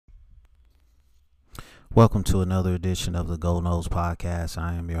Welcome to another edition of the Go Nose Podcast.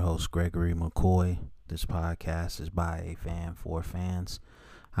 I am your host, Gregory McCoy. This podcast is by a fan for fans.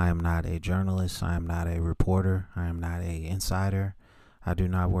 I am not a journalist. I am not a reporter. I am not a insider. I do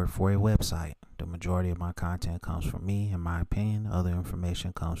not work for a website. The majority of my content comes from me, in my opinion. Other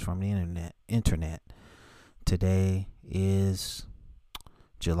information comes from the internet. Today is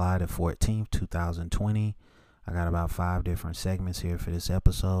July the 14th, 2020. I got about 5 different segments here for this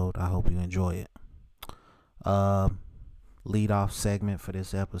episode. I hope you enjoy it. Lead off segment for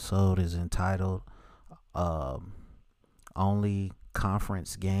this episode is entitled Only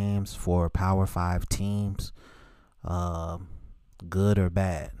Conference Games for Power 5 Teams, Good or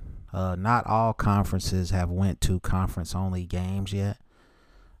Bad. Not all conferences have went to conference only games yet.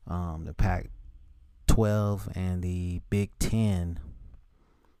 The Pac-12 and the Big Ten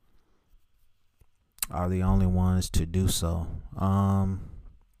are the only ones to do so.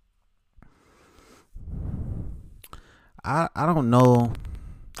 I don't know.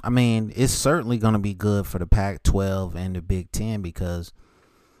 I mean, it's certainly going to be good for the Pac-12 and the Big Ten because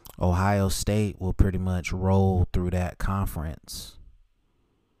Ohio State will pretty much roll through that conference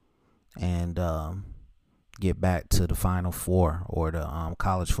and get back to the Final Four or the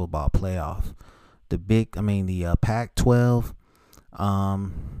college football playoff. The Pac-12,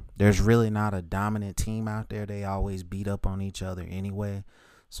 there's really not a dominant team out there. They always beat up on each other anyway.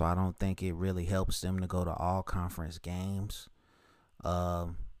 So I don't think it really helps them to go to all conference games. But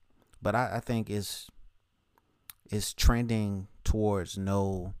I think it's trending towards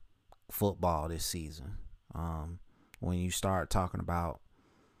no football this season. When you start talking about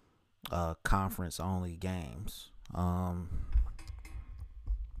conference only games. I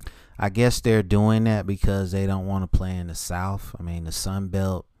guess they're doing that because they don't want to play in the South. I mean, the Sun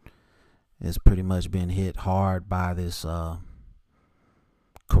Belt has pretty much been hit hard by this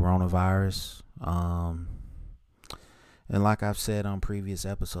coronavirus. And like I've said on previous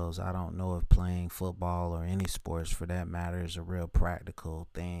episodes, I don't know if playing football or any sports for that matter is a real practical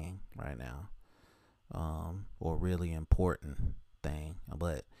thing right now, or really important thing.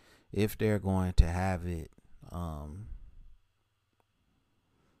 But if they're going to have it,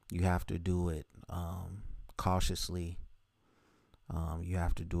 you have to do it cautiously. You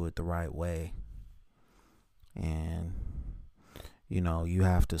have to do it the right way. And you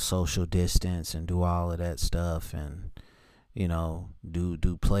have to social distance and do all of that stuff. And,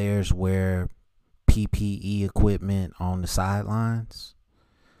 do players wear PPE equipment on the sidelines?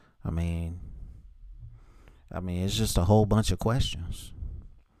 I mean, it's just a whole bunch of questions.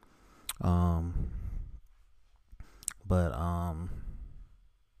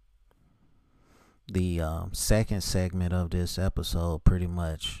 The second segment of this episode pretty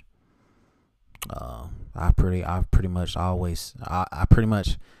much I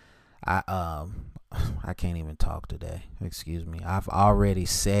can't even talk today. Excuse me. I've already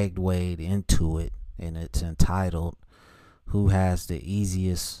segued into it, and it's entitled "Who Has the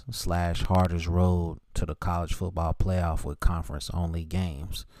Easiest / Hardest Road to the College Football Playoff with Conference Only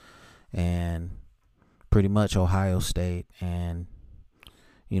Games?" And pretty much Ohio State, and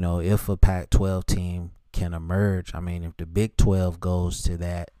if a Pac-12 team can emerge, I mean, if the Big 12 goes to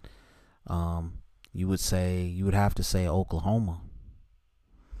that, you would have to say Oklahoma.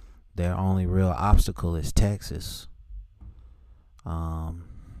 Their only real obstacle is Texas. But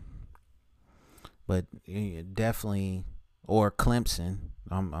definitely, or Clemson.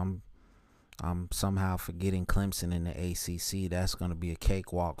 I'm somehow forgetting Clemson in the ACC. That's going to be a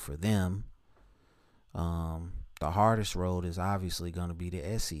cakewalk for them. The hardest road is obviously going to be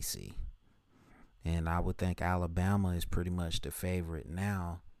the SEC. And I would think Alabama is pretty much the favorite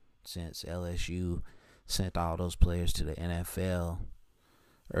now, since LSU sent all those players to the NFL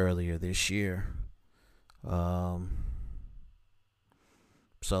earlier this year.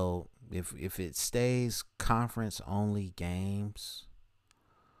 So if it stays conference only games,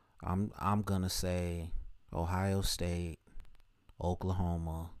 I'm gonna say Ohio State,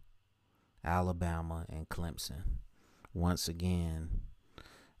 Oklahoma, Alabama, and Clemson once again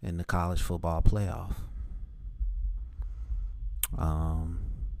in the college football playoff.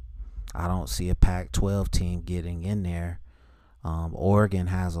 I don't see a Pac-12 team getting in there. Oregon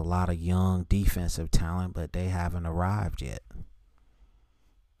has a lot of young defensive talent, but they haven't arrived yet.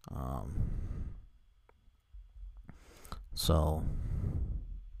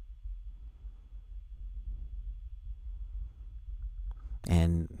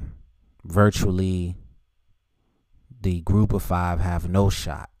 And virtually the group of 5 have no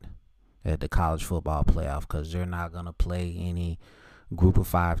shot at the college football playoff because they're not going to play any group of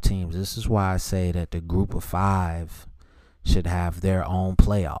 5 teams. This is why I say that the group of 5 should have their own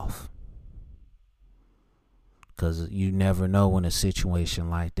playoff. because you never know when a situation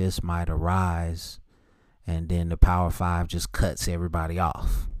like this might arise, and then the Power 5 just cuts everybody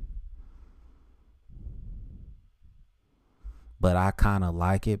off. But I kind of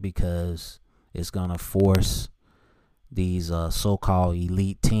like it because it's going to force these so-called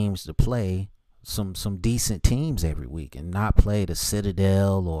elite teams to play some decent teams every week and not play the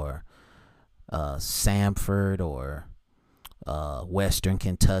Citadel or Samford or Western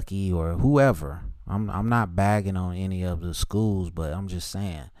Kentucky or whoever. I'm not bagging on any of the schools, but I'm just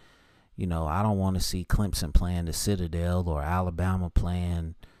saying, I don't want to see Clemson playing the Citadel or Alabama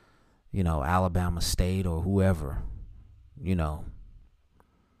playing, Alabama State or whoever.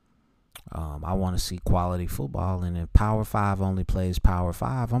 I want to see quality football, and if Power 5 only plays Power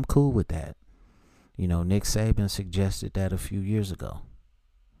 5, I'm cool with that. Nick Saban suggested that a few years ago.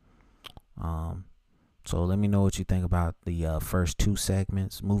 So let me know what you think about the first two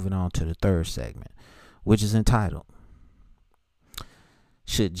segments. Moving on to the third segment, which is entitled,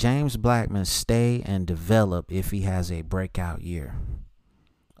 Should James Blackmon Stay and Develop If He Has a Breakout Year?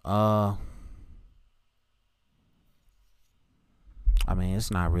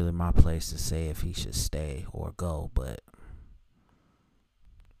 It's not really my place to say if he should stay or go, but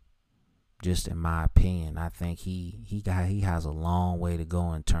just in my opinion, I think he has a long way to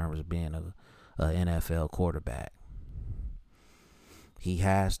go in terms of being a NFL quarterback. He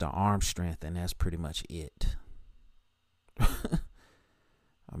has the arm strength, and that's pretty much it.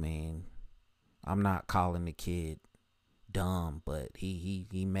 I'm not calling the kid dumb, but he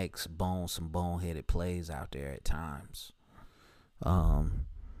makes some boneheaded plays out there at times.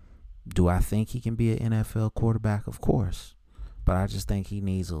 Do I think he can be an NFL quarterback? Of course. But I just think he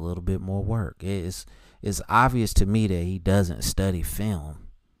needs a little bit more work. It's obvious to me that he doesn't study film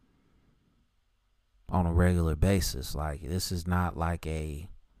on a regular basis. Like, this is not like a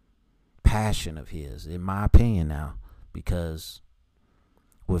passion of his, in my opinion now, because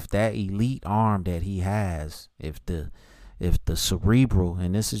with that elite arm that he has, if the cerebral,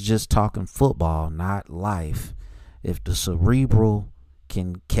 and this is just talking football, not life, if the cerebral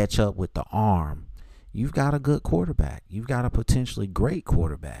can catch up with the arm, you've got a good quarterback. You've got a potentially great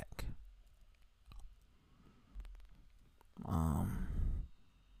quarterback.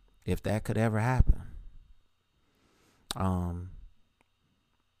 If that could ever happen.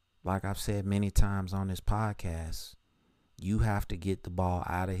 Like I've said many times on this podcast, you have to get the ball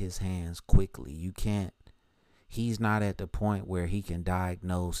out of his hands quickly. You can't. He's not at the point where he can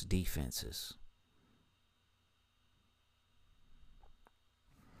diagnose defenses.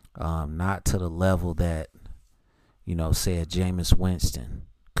 Not to the level that, say a Jameis Winston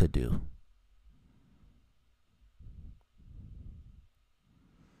could do.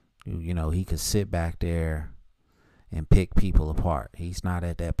 He could sit back there and pick people apart. He's not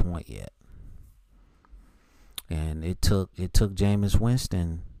at that point yet. And it took Jameis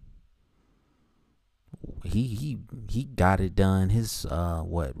Winston. He got it done his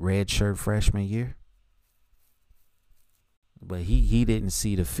red shirt freshman year. But he didn't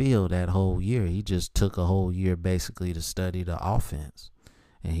see the field that whole year. He just took a whole year basically to study the offense.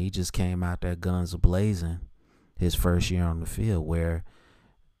 And he just came out there guns a-blazing his first year on the field, where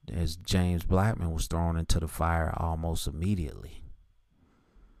as James Blackmon was thrown into the fire almost immediately.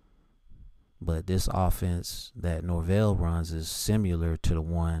 But this offense that Norvell runs is similar to the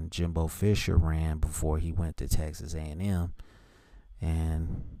one Jimbo Fisher ran before he went to Texas A&M.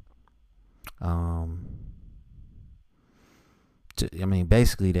 And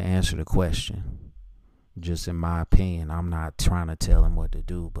basically to answer the question, just in my opinion, I'm not trying to tell him what to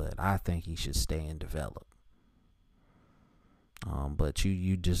do, but I think he should stay and develop. But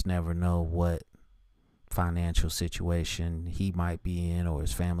you just never know what financial situation he might be in or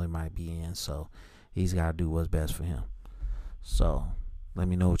his family might be in, so he's got to do what's best for him. So let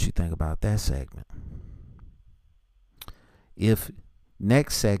me know what you think about that segment.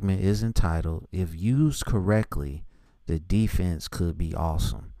 Next segment is entitled, If Used Correctly, the Defense Could Be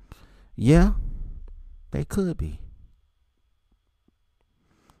Awesome. Yeah, they could be.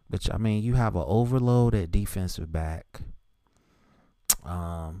 But you have an overload at defensive back,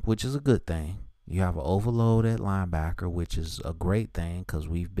 which is a good thing. You have an overload at linebacker, which is a great thing because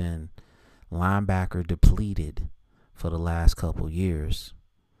we've been linebacker depleted for the last couple years.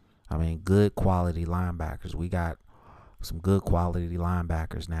 Good quality linebackers. We got some good quality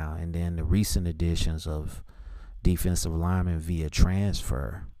linebackers now. And then the recent additions of defensive linemen via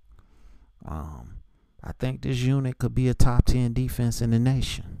transfer. I think this unit could be a top 10 defense in the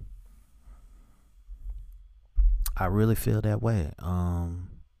nation. I really feel that way.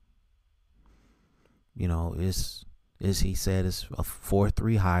 He said it's a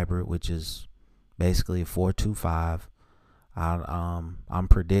 4-3 hybrid, which is basically 4-2-5. I'm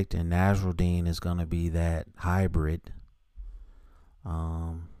predicting Nasruddin is going to be that hybrid.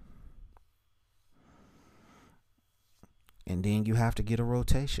 And then you have to get a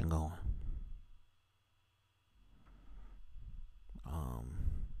rotation going.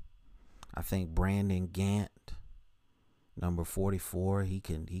 I think Brandon Gant, number 44, he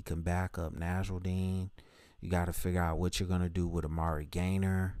can back up Nasruddin. You got to figure out what you're going to do with Amari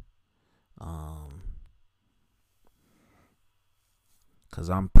Gaynor. Because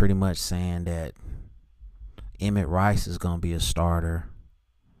I'm pretty much saying that Emmett Rice is going to be a starter,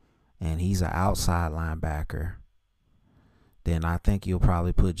 and he's an outside linebacker. Then I think you'll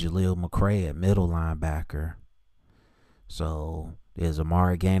probably put Jaleel McRae at middle linebacker. So is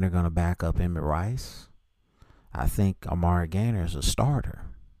Amari Gaynor going to back up Emmett Rice? I think Amari Gaynor is a starter.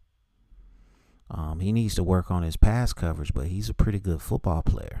 He needs to work on his pass coverage, but he's a pretty good football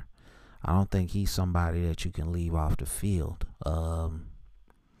player. I don't think he's somebody that you can leave off the field.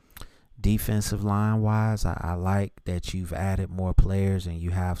 Defensive line wise, I like that you've added more players and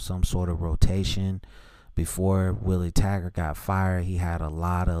you have some sort of rotation. Before Willie Taggart got fired, he had a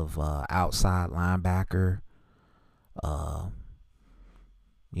lot of outside linebacker,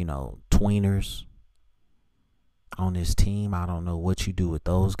 tweeners on his team. I don't know what you do with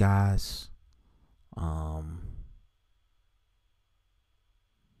those guys.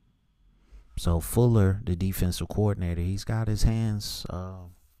 So Fuller, the defensive coordinator, he's got his hands,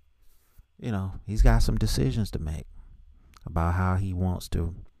 he's got some decisions to make about how he wants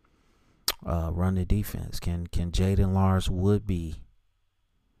to run the defense. Can Jaden Lars Woodby,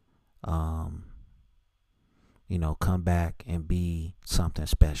 come back and be something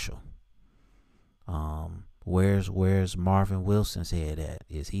special? Where's Marvin Wilson's head at?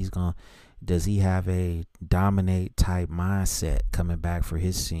 Does he have a dominate type mindset coming back for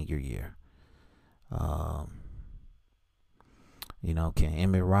his senior year? Can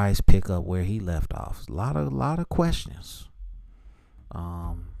Emmett Rice pick up where he left off? A lot of questions.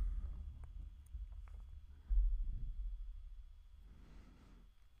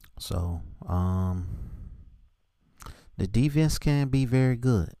 So the defense can be very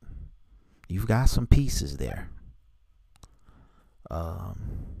good. You've got some pieces there.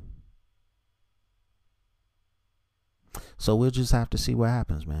 So we'll just have to see what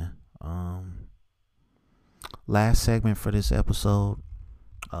happens, man. Last segment for this episode.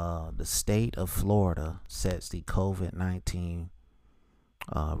 The state of Florida sets the COVID-19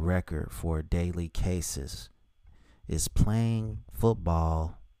 record for daily cases. Is playing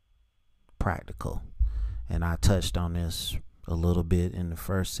football practical? And I touched on this a little bit in the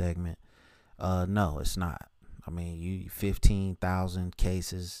first segment. No, it's not. I mean, 15,000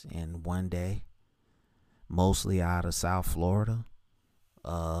 cases in one day, mostly out of South Florida.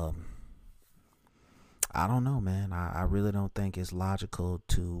 I don't know, man. I really don't think it's logical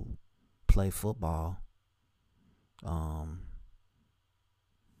to play football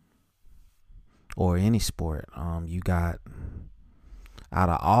or any sport. You got, out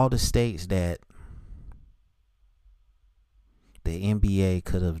of all the states that the NBA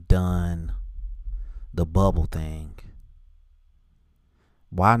could have done the bubble thing,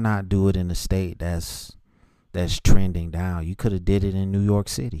 why not do it in a state that's trending down? You could have did it in New York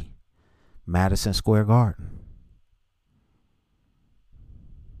City, Madison Square Garden.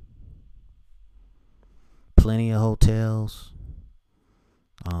 Plenty of hotels.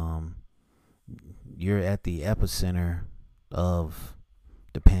 You're at the epicenter of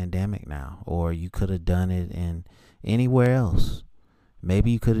the pandemic now. Or you could have done it in anywhere else.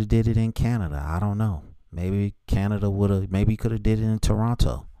 Maybe you could have did it in Canada. I don't know. Maybe Canada would have. Maybe you could have did it in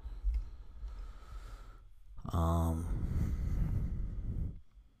Toronto.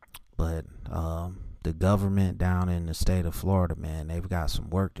 But the government down in the state of Florida, man, they've got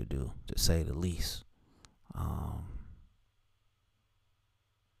some work to do, to say the least.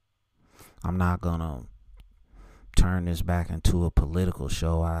 I'm not gonna turn this back into a political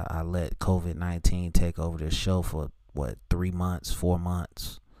show. I let COVID-19 take over this show for 3 months, 4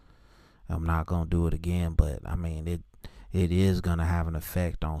 months. I'm not gonna do it again, but I mean it is gonna have an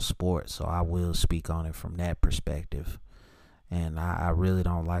effect on sports, so I will speak on it from that perspective. And I really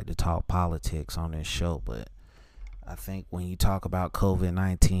don't like to talk politics on this show, but I think when you talk about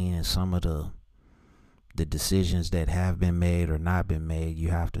COVID-19 and some of the decisions that have been made or not been made, you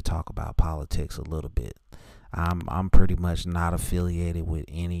have to talk about politics a little bit. I'm pretty much not affiliated with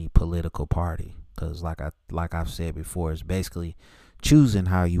any political party, because like I've said before, it's basically choosing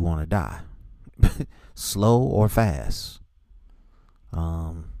how you want to die, slow or fast.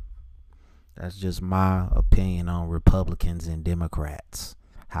 That's just my opinion on Republicans and Democrats.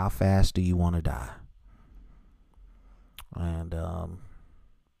 How fast do you want to die? And I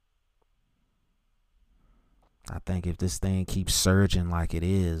think if this thing keeps surging like it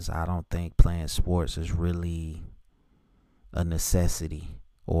is, I don't think playing sports is really a necessity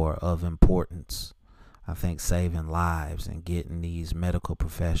or of importance. I think saving lives and getting these medical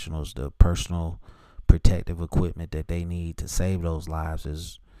professionals the personal protective equipment that they need to save those lives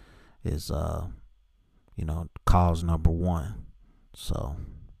is cause number one. So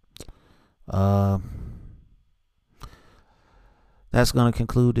that's going to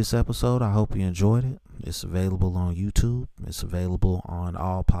conclude this episode. I hope you enjoyed it. It's available on YouTube. It's available on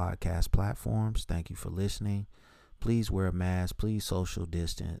all podcast platforms. Thank you for listening. Please wear a mask. Please social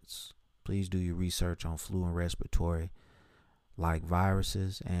distance. Please do your research on flu and respiratory like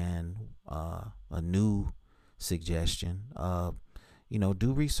viruses. And a new suggestion,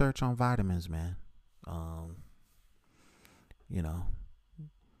 do research on vitamins, man.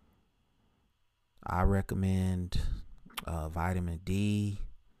 I recommend vitamin D,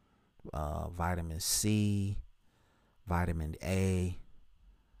 vitamin C, vitamin A.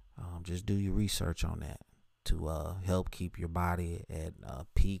 Just do your research on that to help keep your body at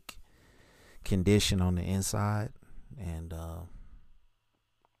peak condition on the inside. And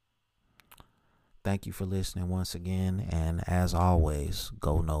thank you for listening once again. And as always,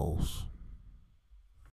 go Noles.